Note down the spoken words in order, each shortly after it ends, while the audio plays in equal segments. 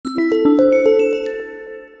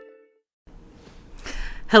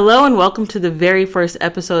Hello and welcome to the very first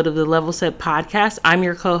episode of the Level Set podcast. I'm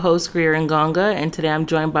your co-host, Greer and and today I'm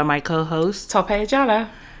joined by my co-host, Tope and Greer.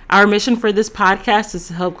 Our mission for this podcast is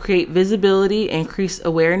to help create visibility, increase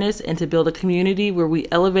awareness, and to build a community where we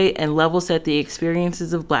elevate and level set the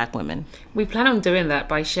experiences of Black women. We plan on doing that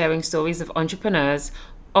by sharing stories of entrepreneurs,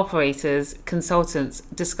 operators, consultants,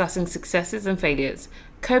 discussing successes and failures,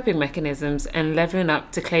 coping mechanisms, and leveling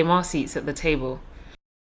up to claim our seats at the table.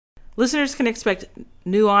 Listeners can expect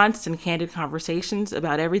nuanced and candid conversations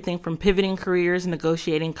about everything from pivoting careers,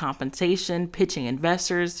 negotiating compensation, pitching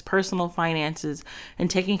investors, personal finances, and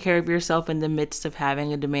taking care of yourself in the midst of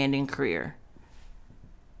having a demanding career.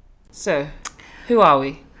 So, who are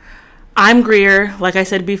we? I'm Greer. Like I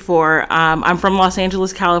said before, I'm from Los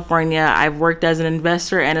Angeles, California. I've worked as an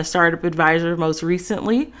investor and a startup advisor most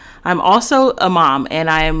recently. I'm also a mom,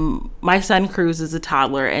 and my son Cruz is a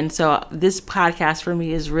toddler. And so this podcast for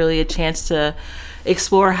me is really a chance to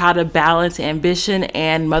explore how to balance ambition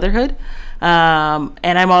and motherhood. And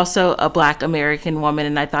I'm also a Black American woman,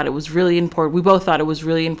 and I thought it was really important. We both thought it was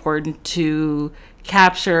really important to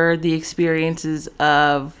capture the experiences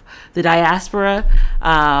of the diaspora.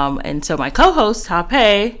 And so my co-host,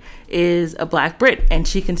 Tope, is a Black Brit, and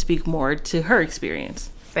she can speak more to her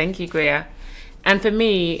experience. Thank you, Greer. And for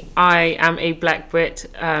me, I am a Black Brit,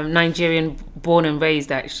 Nigerian born and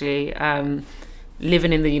raised, actually,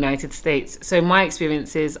 living in the United States. So my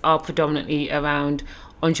experiences are predominantly around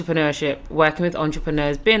entrepreneurship, working with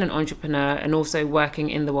entrepreneurs, being an entrepreneur, and also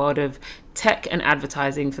working in the world of tech and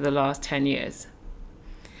advertising for the last 10 years.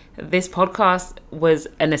 This podcast was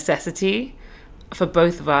a necessity for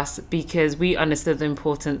both of us because we understood the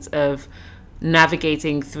importance of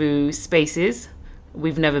navigating through spaces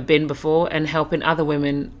we've never been before and helping other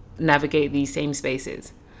women navigate these same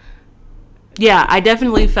spaces. Yeah, I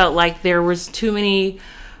definitely felt like there was too many...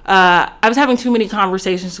 I was having too many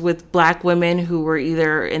conversations with Black women who were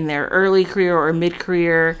either in their early career or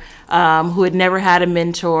mid-career, who had never had a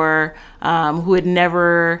mentor, who had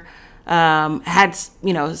never had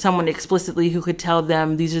someone explicitly who could tell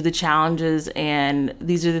them these are the challenges and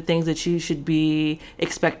these are the things that you should be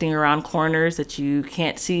expecting around corners that you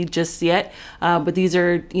can't see just yet. But these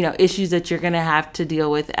are issues that you're going to have to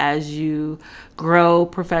deal with as you grow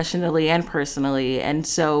professionally and personally. And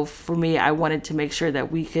so for me, I wanted to make sure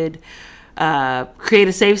that we could create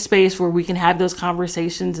a safe space where we can have those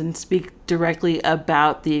conversations and speak directly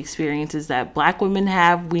about the experiences that Black women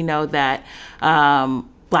have. We know that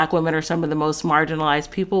Black women are some of the most marginalized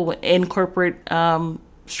people in corporate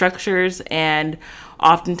structures, and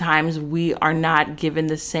oftentimes we are not given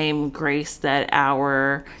the same grace that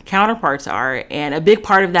our counterparts are. And a big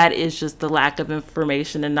part of that is just the lack of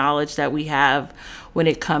information and knowledge that we have when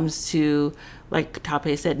it comes to, like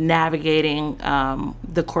Tope said, navigating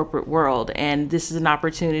the corporate world. And this is an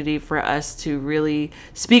opportunity for us to really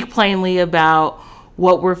speak plainly about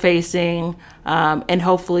what we're facing, and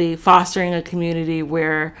hopefully fostering a community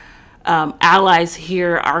where allies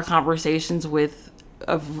hear our conversations with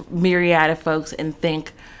a myriad of folks and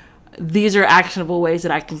think these are actionable ways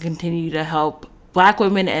that I can continue to help Black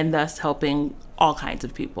women and thus helping all kinds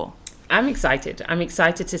of people. I'm excited. I'm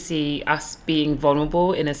excited to see us being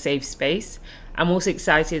vulnerable in a safe space. I'm also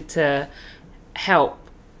excited to help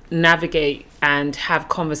navigate and have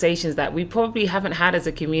conversations that we probably haven't had as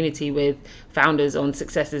a community with founders on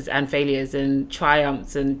successes and failures and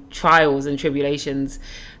triumphs and trials and tribulations,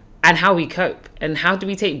 and how we cope and how do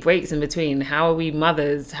we take breaks in between. How are we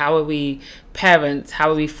mothers? How are we parents?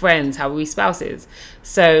 How are we friends? How are we spouses?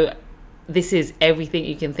 So this is everything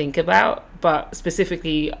you can think about, but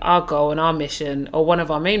specifically our goal and our mission, or one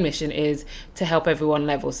of our main mission, is to help everyone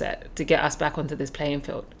level set, to get us back onto this playing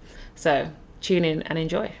field. So tune in and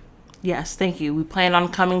enjoy. Yes, thank you. We plan on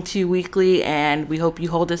coming to you weekly, and we hope you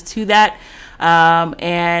hold us to that.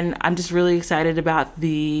 And I'm just really excited about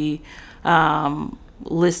the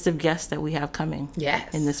list of guests that we have coming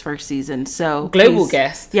in this first season. So global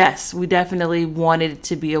guests. Yes, we definitely wanted it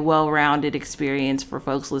to be a well-rounded experience for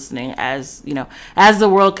folks listening. As as the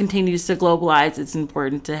world continues to globalize, it's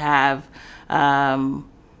important to have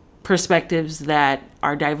perspectives that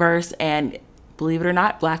are diverse, and believe it or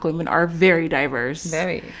not, Black women are very diverse.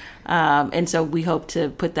 Very. And so we hope to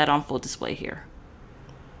put that on full display here.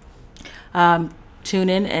 Tune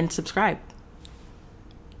in and subscribe.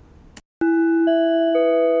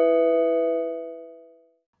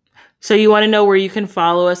 So you want to know where you can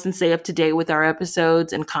follow us and stay up to date with our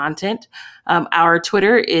episodes and content. Our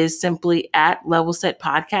Twitter is simply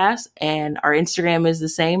 @LevelSetPodcast, and our Instagram is the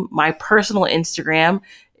same. My personal Instagram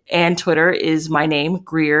and Twitter is my name,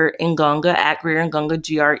 Greer Ngonga, @Greer Ngonga,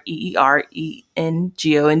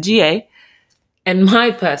 GreerEngonga. And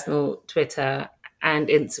my personal Twitter and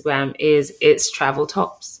Instagram is It's Travel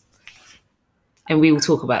Tops. And we will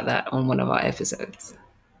talk about that on one of our episodes.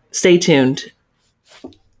 Stay tuned.